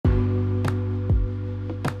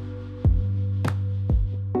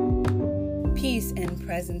Peace and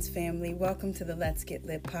presence, family. Welcome to the Let's Get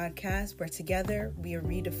Lit podcast, where together we are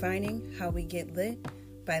redefining how we get lit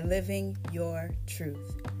by living your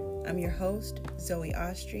truth. I'm your host, Zoe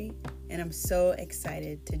Austri, and I'm so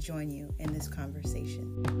excited to join you in this conversation.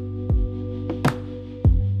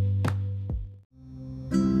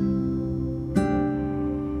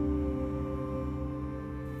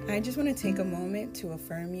 I just want to take a moment to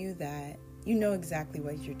affirm you that you know exactly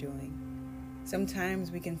what you're doing.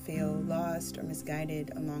 Sometimes we can feel lost or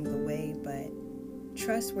misguided along the way, but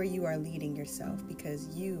trust where you are leading yourself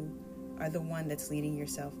because you are the one that's leading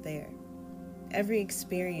yourself there. Every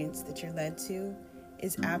experience that you're led to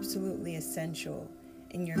is absolutely essential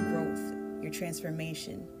in your growth, your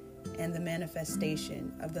transformation, and the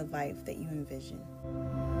manifestation of the life that you envision.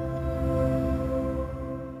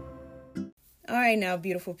 All right, now,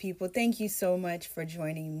 beautiful people, thank you so much for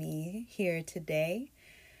joining me here today.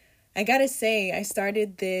 I gotta say, I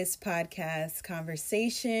started this podcast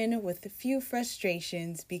conversation with a few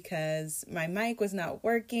frustrations because my mic was not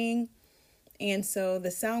working. And so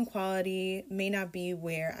the sound quality may not be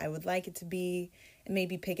where I would like it to be. It may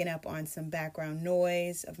be picking up on some background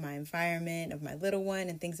noise of my environment, of my little one,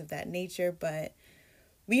 and things of that nature. But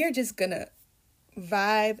we are just gonna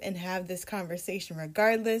vibe and have this conversation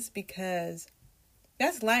regardless because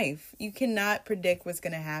that's life. You cannot predict what's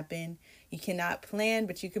gonna happen. You cannot plan,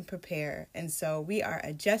 but you can prepare. And so we are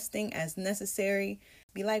adjusting as necessary.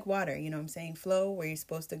 Be like water, you know what I'm saying? Flow where you're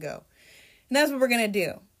supposed to go. And that's what we're going to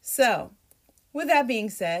do. So with that being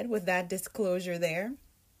said, with that disclosure there,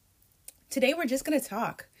 today we're just going to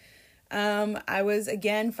talk. I was,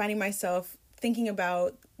 again, finding myself thinking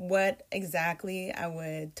about what exactly I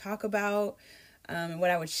would talk about and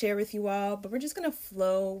what I would share with you all. But we're just going to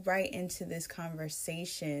flow right into this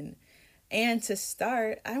conversation. And to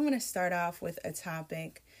start, I want to start off with a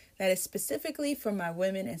topic that is specifically for my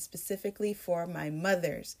women and specifically for my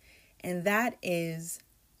mothers, and that is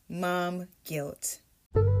mom guilt.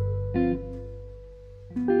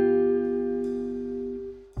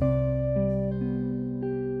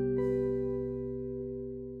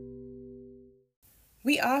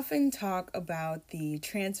 We often talk about the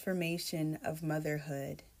transformation of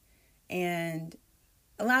motherhood, and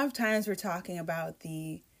a lot of times we're talking about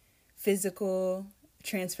the physical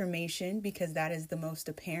transformation because that is the most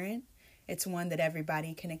apparent. It's one that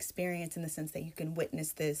everybody can experience in the sense that you can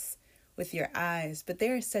witness this with your eyes. But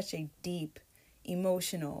there is such a deep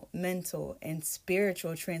emotional, mental, and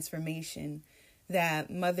spiritual transformation that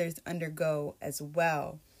mothers undergo as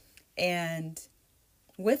well. And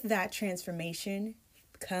with that transformation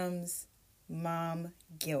comes mom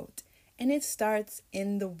guilt. And it starts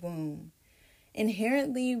in the womb.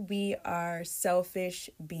 Inherently, we are selfish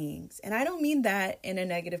beings. And I don't mean that in a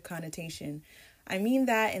negative connotation. I mean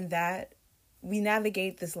that in that we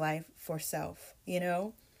navigate this life for self, you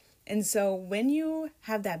know? And so when you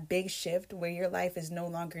have that big shift where your life is no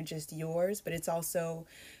longer just yours, but it's also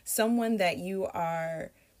someone that you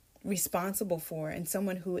are responsible for and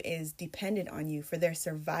someone who is dependent on you for their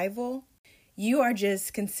survival, you are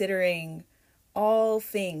just considering all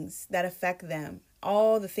things that affect them.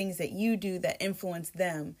 All the things that you do that influence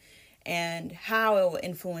them and how it will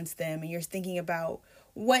influence them. And you're thinking about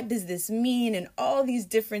what does this mean and all these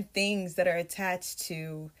different things that are attached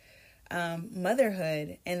to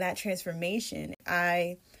motherhood and that transformation.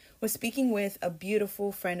 I was speaking with a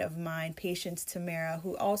beautiful friend of mine, Patience Tamara,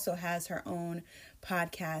 who also has her own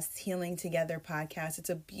podcast, Healing Together podcast.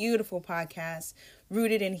 It's a beautiful podcast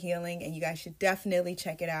rooted in healing, and you guys should definitely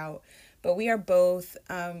check it out. But we are both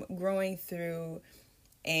growing through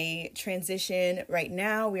a transition right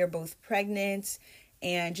now. We are both pregnant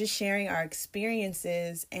and just sharing our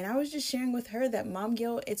experiences. And I was just sharing with her that mom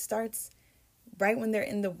guilt, it starts right when they're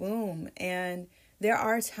in the womb. And there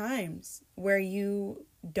are times where you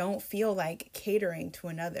don't feel like catering to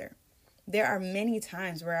another. There are many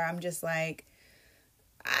times where I'm just like,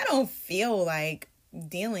 I don't feel like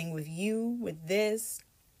dealing with you with this.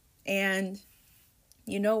 And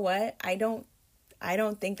you know what? I don't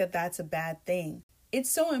think that that's a bad thing. It's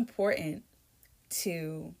so important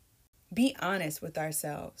to be honest with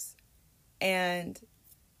ourselves and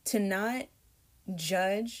to not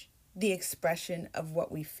judge the expression of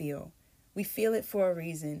what we feel. We feel it for a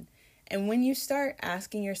reason. And when you start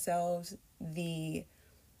asking yourselves the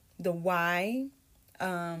why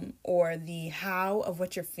or the how of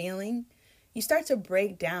what you're feeling, you start to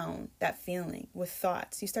break down that feeling with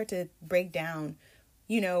thoughts. You start to break down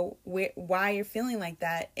why you're feeling like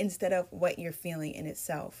that instead of what you're feeling in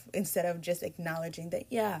itself, instead of just acknowledging that,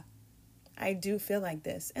 yeah, I do feel like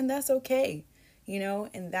this. And that's okay,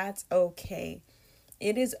 and that's okay.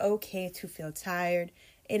 It is okay to feel tired.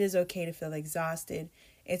 It is okay to feel exhausted.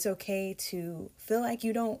 It's okay to feel like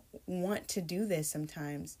you don't want to do this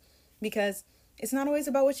sometimes, because it's not always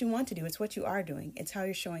about what you want to do. It's what you are doing. It's how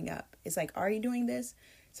you're showing up. It's like, are you doing this?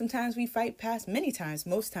 Sometimes we fight past, many times,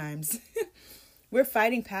 most times, we're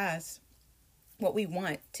fighting past what we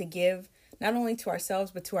want to give, not only to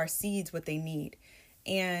ourselves, but to our seeds what they need.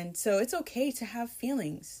 And so it's okay to have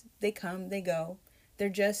feelings. They come, they go. They're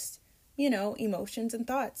just, emotions and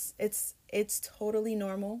thoughts. It's totally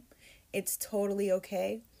normal. It's totally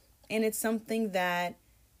okay. And it's something that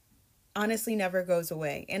honestly never goes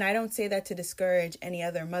away. And I don't say that to discourage any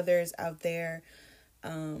other mothers out there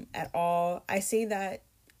at all. I say that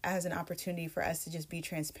as an opportunity for us to just be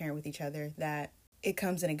transparent with each other, that it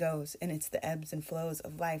comes and it goes, and it's the ebbs and flows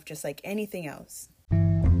of life, just like anything else.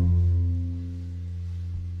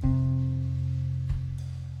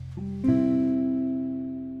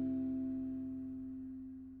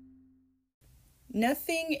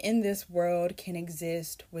 Nothing in this world can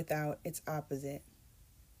exist without its opposite.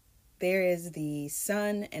 There is the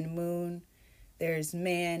sun and moon. There's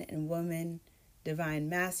man and woman, divine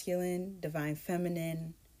masculine, divine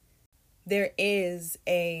feminine. There is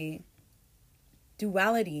a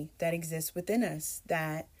duality that exists within us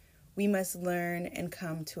that we must learn and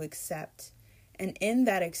come to accept. And in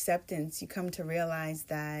that acceptance, you come to realize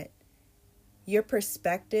that your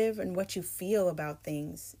perspective and what you feel about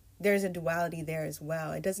things, there's a duality there as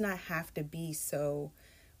well. It does not have to be so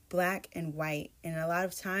black and white. And a lot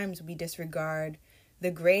of times we disregard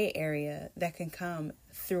the gray area that can come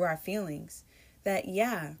through our feelings. That,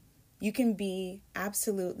 you can be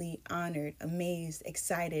absolutely honored, amazed,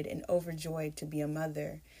 excited, and overjoyed to be a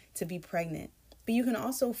mother, to be pregnant. But you can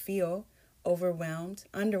also feel overwhelmed,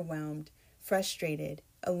 underwhelmed, frustrated,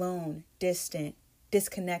 alone, distant,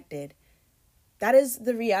 disconnected. That is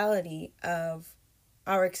the reality of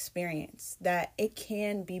our experience, that it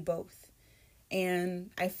can be both. And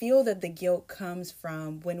I feel that the guilt comes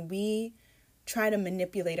from when we try to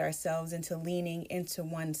manipulate ourselves into leaning into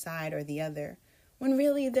one side or the other, when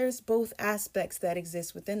really there's both aspects that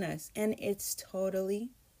exist within us, and it's totally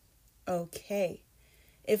okay.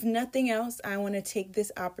 If nothing else, I want to take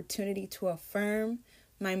this opportunity to affirm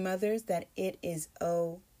my mothers that it is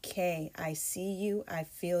okay. I see you, I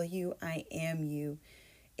feel you, I am you.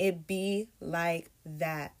 It be like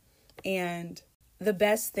that. And the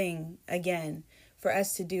best thing, again, for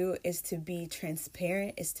us to do is to be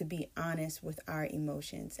transparent, is to be honest with our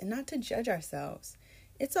emotions and not to judge ourselves.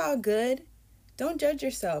 It's all good. Don't judge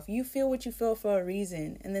yourself. You feel what you feel for a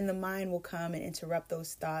reason, and then the mind will come and interrupt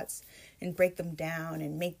those thoughts and break them down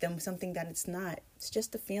and make them something that it's not. It's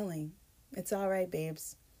just a feeling. It's all right,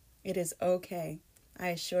 babes. It is okay. I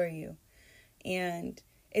assure you. And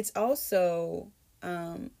it's also,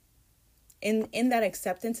 in that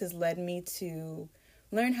acceptance has led me to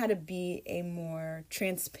learn how to be a more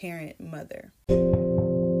transparent mother.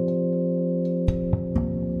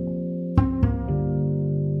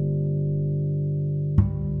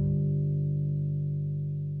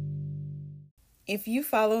 If you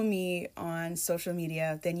follow me on social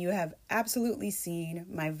media, then you have absolutely seen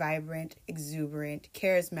my vibrant, exuberant,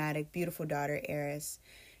 charismatic, beautiful daughter, Eris.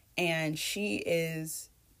 And she is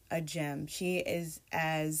a gem. She is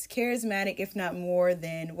as charismatic, if not more,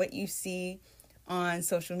 than what you see on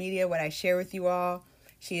social media, what I share with you all.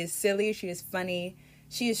 She is silly. She is funny.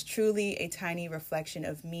 She is truly a tiny reflection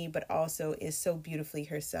of me, but also is so beautifully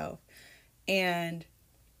herself. And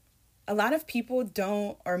a lot of people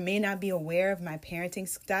don't or may not be aware of my parenting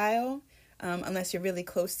style unless you're really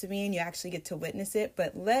close to me and you actually get to witness it.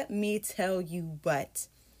 But let me tell you what.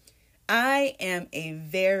 I am a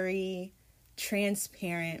very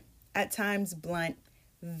transparent, at times blunt,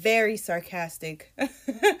 very sarcastic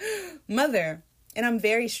mother. And I'm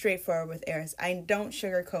very straightforward with Eris. I don't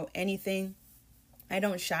sugarcoat anything. I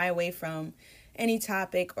don't shy away from any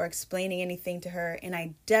topic or explaining anything to her. And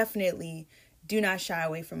I definitely do not shy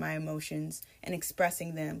away from my emotions and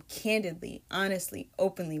expressing them candidly, honestly,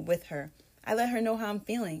 openly with her. I let her know how I'm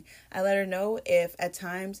feeling. I let her know if at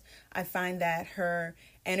times I find that her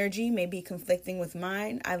energy may be conflicting with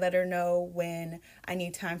mine. I let her know when I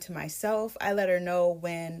need time to myself. I let her know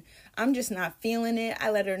when I'm just not feeling it.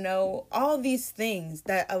 I let her know all these things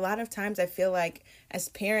that a lot of times I feel like as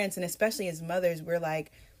parents and especially as mothers, we're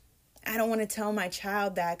like, I don't want to tell my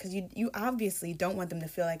child that because you obviously don't want them to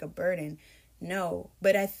feel like a burden. No,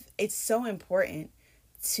 but it's so important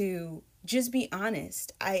to just be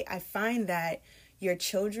honest. I find that your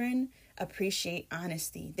children appreciate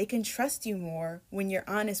honesty. They can trust you more when you're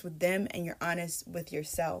honest with them and you're honest with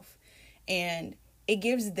yourself. And it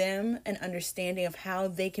gives them an understanding of how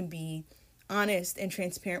they can be honest and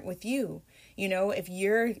transparent with you. You know, if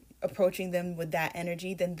you're approaching them with that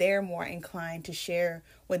energy, then they're more inclined to share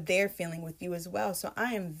what they're feeling with you as well. So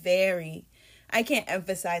I can't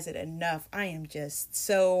emphasize it enough. I am just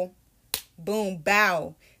so boom,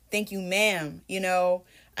 bow. Thank you, ma'am. You know,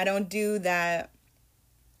 I don't do that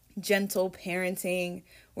gentle parenting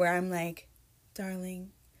where I'm like,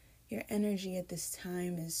 darling, your energy at this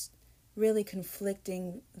time is really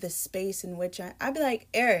conflicting the space in which I'd be like,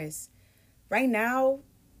 Eris, right now,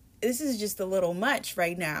 this is just a little much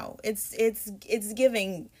right now. It's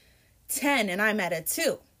giving 10 and I'm at a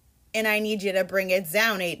 2. And I need you to bring it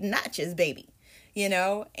down 8 notches, baby. You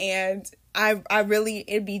know? And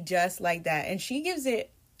it'd be just like that. And she gives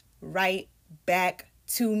it right back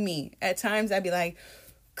to me. At times I'd be like,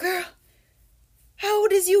 girl, how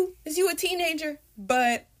old is you? Is you a teenager?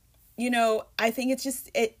 But, you know, I think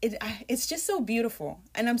it's just so beautiful.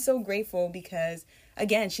 And I'm so grateful because,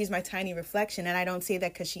 again, she's my tiny reflection. And I don't say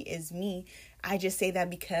that because she is me. I just say that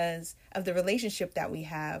because of the relationship that we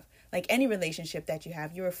have. Like any relationship that you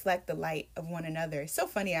have, you reflect the light of one another. It's so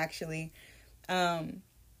funny, actually. Last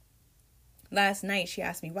night she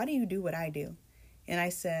asked me, why do you do what I do? And I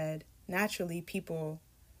said, naturally, people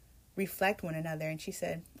reflect one another. And she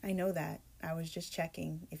said, I know that. I was just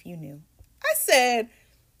checking if you knew. I said,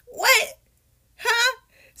 what? Huh?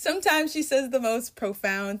 Sometimes she says the most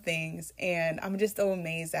profound things, and I'm just so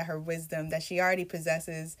amazed at her wisdom that she already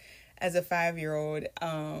possesses as a 5-year-old.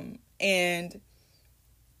 And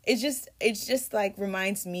it's just like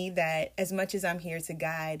reminds me that as much as I'm here to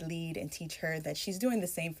guide, lead, and teach her, that she's doing the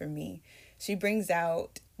same for me. She brings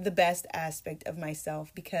out the best aspect of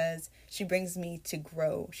myself because she brings me to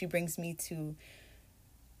grow. She brings me to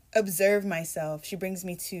observe myself. She brings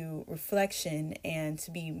me to reflection and to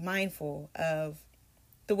be mindful of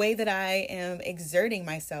the way that I am exerting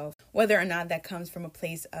myself, whether or not that comes from a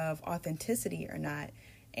place of authenticity or not.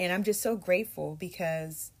 And I'm just so grateful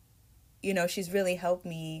because, you know, she's really helped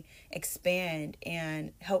me expand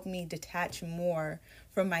and helped me detach more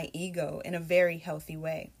from my ego in a very healthy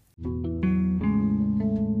way.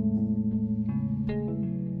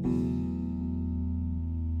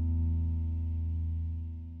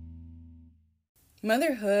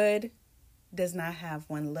 Motherhood does not have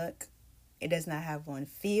one look. It does not have one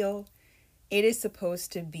feel. It is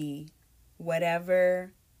supposed to be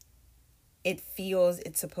whatever it feels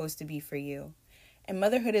it's supposed to be for you. And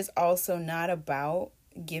motherhood is also not about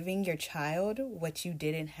giving your child what you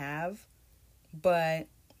didn't have, but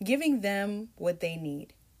giving them what they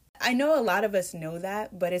need. I know a lot of us know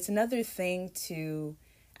that, but it's another thing to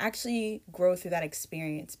actually grow through that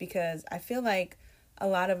experience, because I feel like a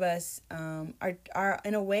lot of us are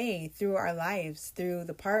in a way, through our lives, through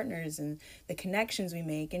the partners and the connections we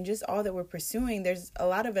make and just all that we're pursuing, there's a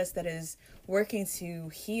lot of us that is working to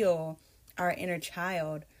heal our inner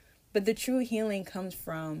child. But the true healing comes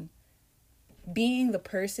from being the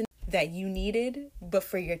person that you needed, but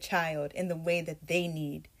for your child in the way that they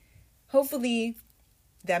need. Hopefully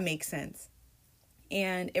that makes sense.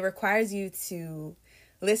 And it requires you to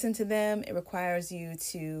listen to them. It requires you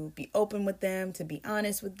to be open with them, to be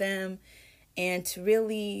honest with them, and to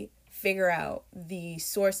really figure out the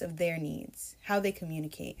source of their needs, how they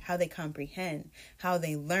communicate, how they comprehend, how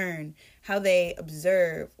they learn, how they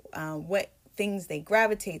observe, what things they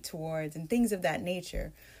gravitate towards, and things of that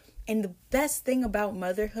nature. And the best thing about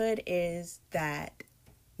motherhood is that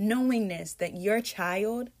knowingness that your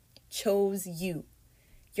child chose you.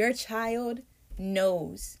 Your child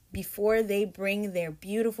knows before they bring their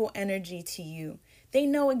beautiful energy to you. They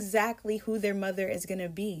know exactly who their mother is going to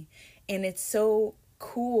be. And it's so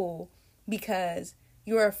cool because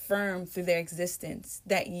you're affirmed through their existence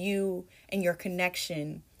that you and your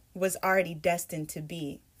connection was already destined to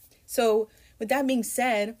be. So with that being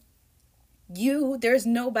said, there's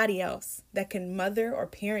nobody else that can mother or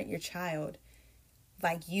parent your child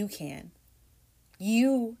like you can.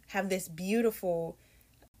 You have this beautiful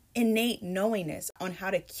innate knowingness on how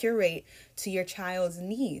to curate to your child's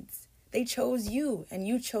needs. They chose you and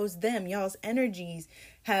you chose them. Y'all's energies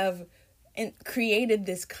have created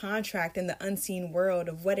this contract in the unseen world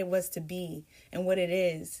of what it was to be and what it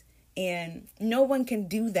is. And no one can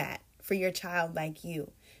do that for your child like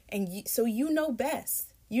you. And so you know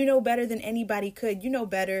best. You know better than anybody could. You know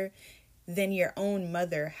better than your own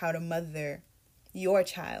mother how to mother your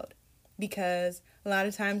child. Because a lot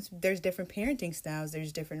of times there's different parenting styles.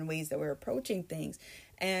 There's different ways that we're approaching things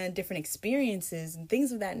and different experiences and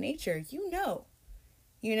things of that nature. You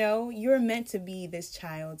know, you're meant to be this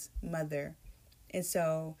child's mother. And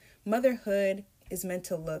so motherhood is meant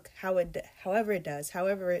to look however it does,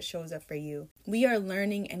 however it shows up for you. We are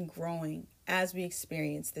learning and growing as we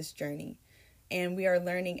experience this journey. And we are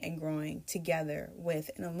learning and growing together with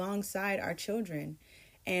and alongside our children.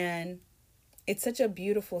 And it's such a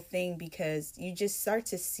beautiful thing because you just start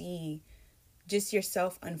to see just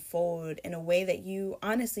yourself unfold in a way that you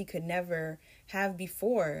honestly could never have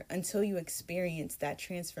before until you experience that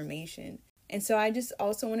transformation. And so I just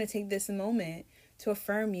also want to take this moment to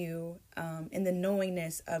affirm you in the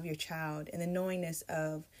knowingness of your child, in the knowingness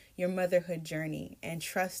of your motherhood journey, and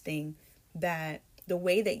trusting that the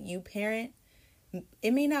way that you parent,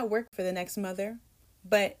 it may not work for the next mother,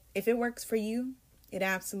 but if it works for you, it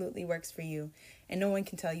absolutely works for you, and no one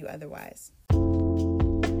can tell you otherwise.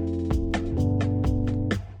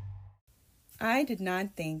 I did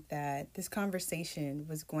not think that this conversation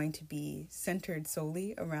was going to be centered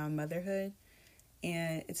solely around motherhood.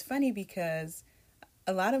 And it's funny because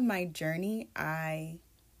a lot of my journey, I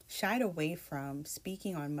shied away from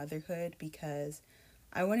speaking on motherhood because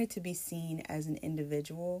I wanted to be seen as an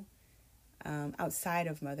individual outside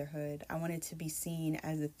of motherhood. I wanted to be seen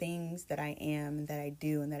as the things that I am and that I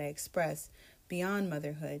do and that I express beyond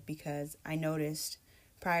motherhood, because I noticed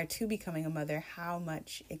prior to becoming a mother how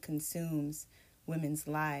much it consumes women's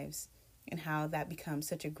lives and how that becomes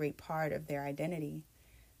such a great part of their identity.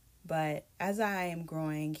 But as I am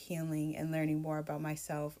growing, healing, and learning more about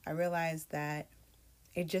myself, I realize that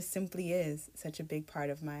it just simply is such a big part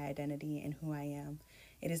of my identity and who I am.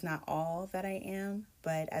 It is not all that I am,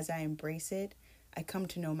 but as I embrace it, I come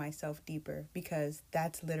to know myself deeper, because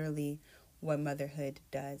that's literally what motherhood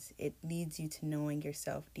does. It leads you to knowing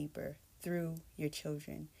yourself deeper through your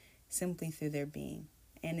children, simply through their being.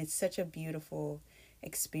 And it's such a beautiful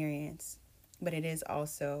experience, but it is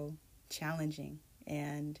also challenging,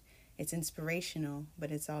 and it's inspirational,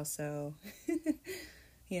 but it's also,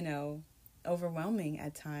 overwhelming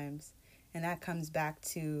at times. And that comes back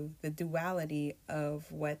to the duality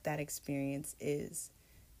of what that experience is.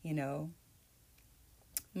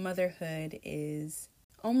 Motherhood is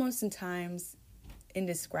almost in times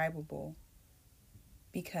indescribable,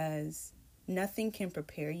 because nothing can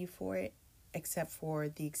prepare you for it except for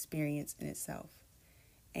the experience in itself.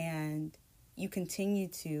 And you continue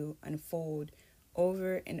to unfold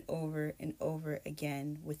over and over and over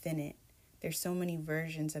again within it. There's so many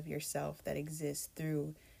versions of yourself that exist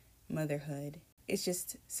through motherhood. It's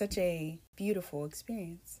just such a beautiful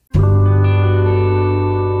experience.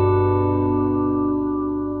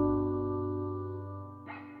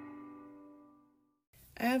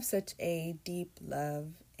 I have such a deep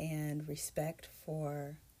love and respect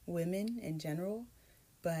for women in general,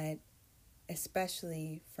 but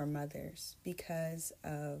especially for mothers, because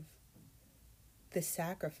of the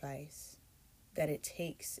sacrifice that it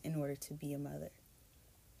takes in order to be a mother.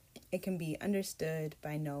 It can be understood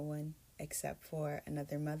by no one except for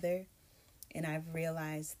another mother, and I've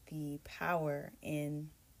realized the power in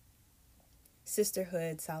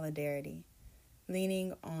sisterhood solidarity,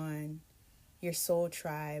 leaning on your soul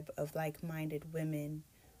tribe of like-minded women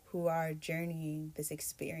who are journeying this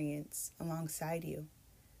experience alongside you.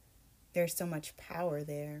 There's so much power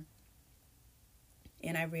there.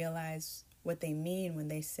 And I realize what they mean when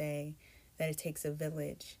they say that it takes a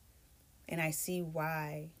village. And I see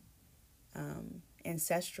why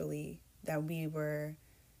ancestrally that we were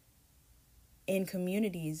in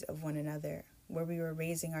communities of one another, where we were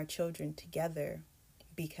raising our children together,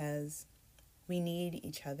 because we need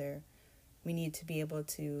each other. We need to be able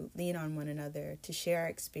to lean on one another, to share our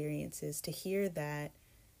experiences, to hear that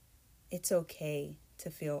it's okay to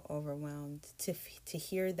feel overwhelmed, to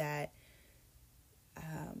hear that,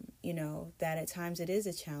 that at times it is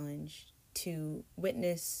a challenge, to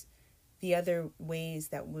witness the other ways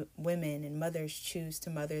that women and mothers choose to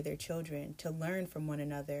mother their children, to learn from one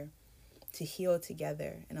another, to heal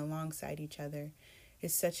together and alongside each other,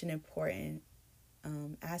 is such an important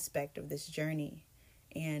aspect of this journey.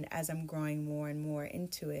 And as I'm growing more and more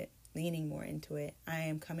into it, leaning more into it, I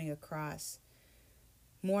am coming across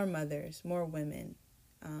more mothers, more women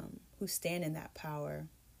who stand in that power,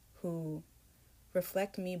 who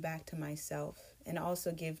reflect me back to myself, and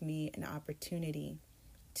also give me an opportunity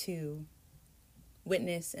to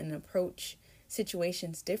witness and approach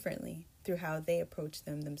situations differently through how they approach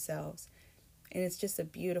them themselves. And it's just a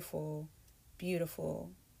beautiful,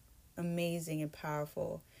 beautiful, amazing and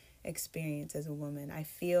powerful experience as a woman. I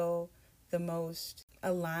feel the most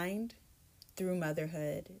aligned through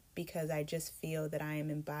motherhood, because I just feel that I am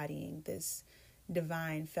embodying this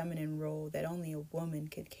divine feminine role that only a woman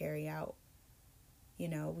could carry out.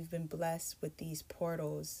 We've been blessed with these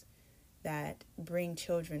portals that bring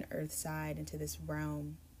children earthside into this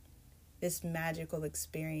realm, this magical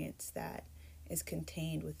experience that is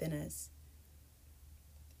contained within us.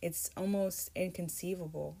 It's almost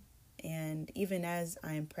inconceivable And even as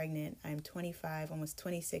I am pregnant, I'm 25, almost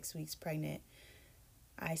 26 weeks pregnant,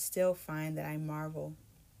 I still find that I marvel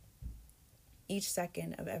each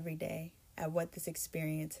second of every day at what this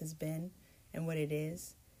experience has been and what it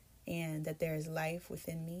is, and that there is life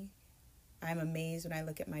within me. I'm amazed when I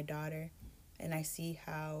look at my daughter and I see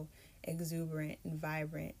how exuberant and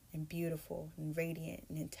vibrant and beautiful and radiant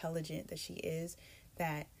and intelligent that she is,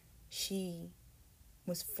 that she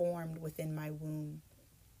was formed within my womb.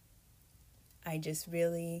 I just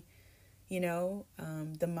really,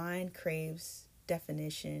 the mind craves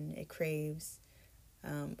definition. It craves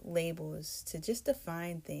labels to just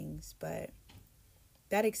define things, but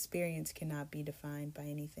that experience cannot be defined by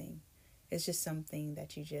anything. It's just something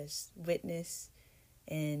that you just witness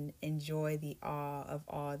and enjoy the awe of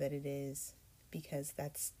all that it is, because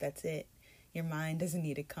that's it. Your mind doesn't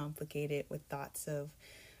need to complicate it with thoughts of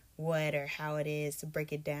what or how it is to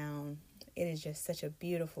break it down. It is just such a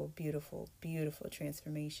beautiful, beautiful, beautiful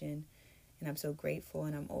transformation. And I'm so grateful,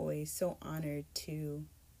 and I'm always so honored to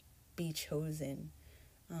be chosen,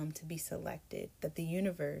 to be selected, that the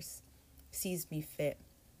universe sees me fit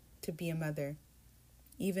to be a mother,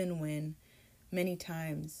 even when many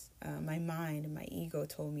times my mind and my ego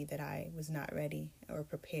told me that I was not ready or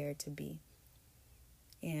prepared to be.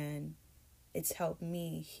 And it's helped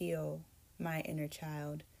me heal my inner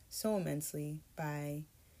child so immensely by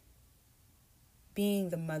being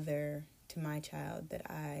the mother to my child that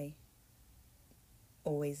I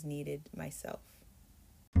always needed myself.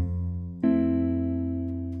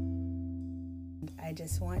 I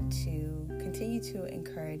just want to continue to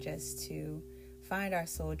encourage us to find our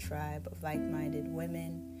soul tribe of like-minded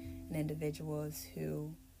women and individuals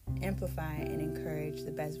who amplify and encourage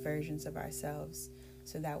the best versions of ourselves,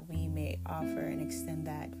 so that we may offer and extend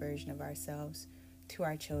that version of ourselves to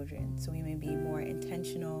our children, so we may be more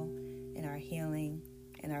intentional in our healing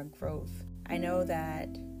and our growth. I know that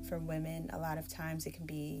for women, a lot of times it can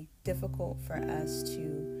be difficult for us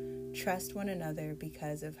to trust one another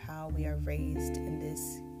because of how we are raised in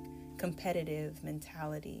this competitive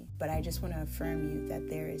mentality. But I just want to affirm you that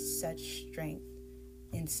there is such strength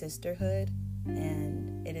in sisterhood,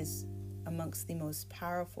 and it is amongst the most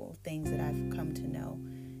powerful things that I've come to know,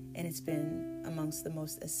 and it's been amongst the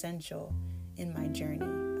most essential in my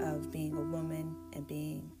journey of being a woman and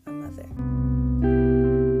being a mother.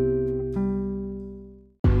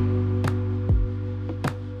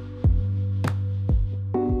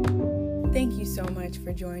 Thank you so much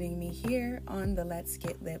for joining me here on the Let's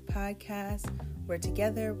Get Lit podcast, where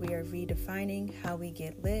together we are redefining how we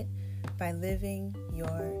get lit by living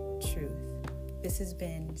your truth. This has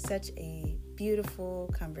been such a beautiful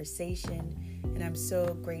conversation, and I'm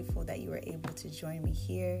so grateful that you were able to join me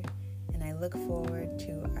here, and I look forward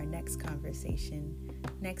to our next conversation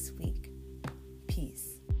next week.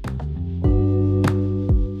 Peace.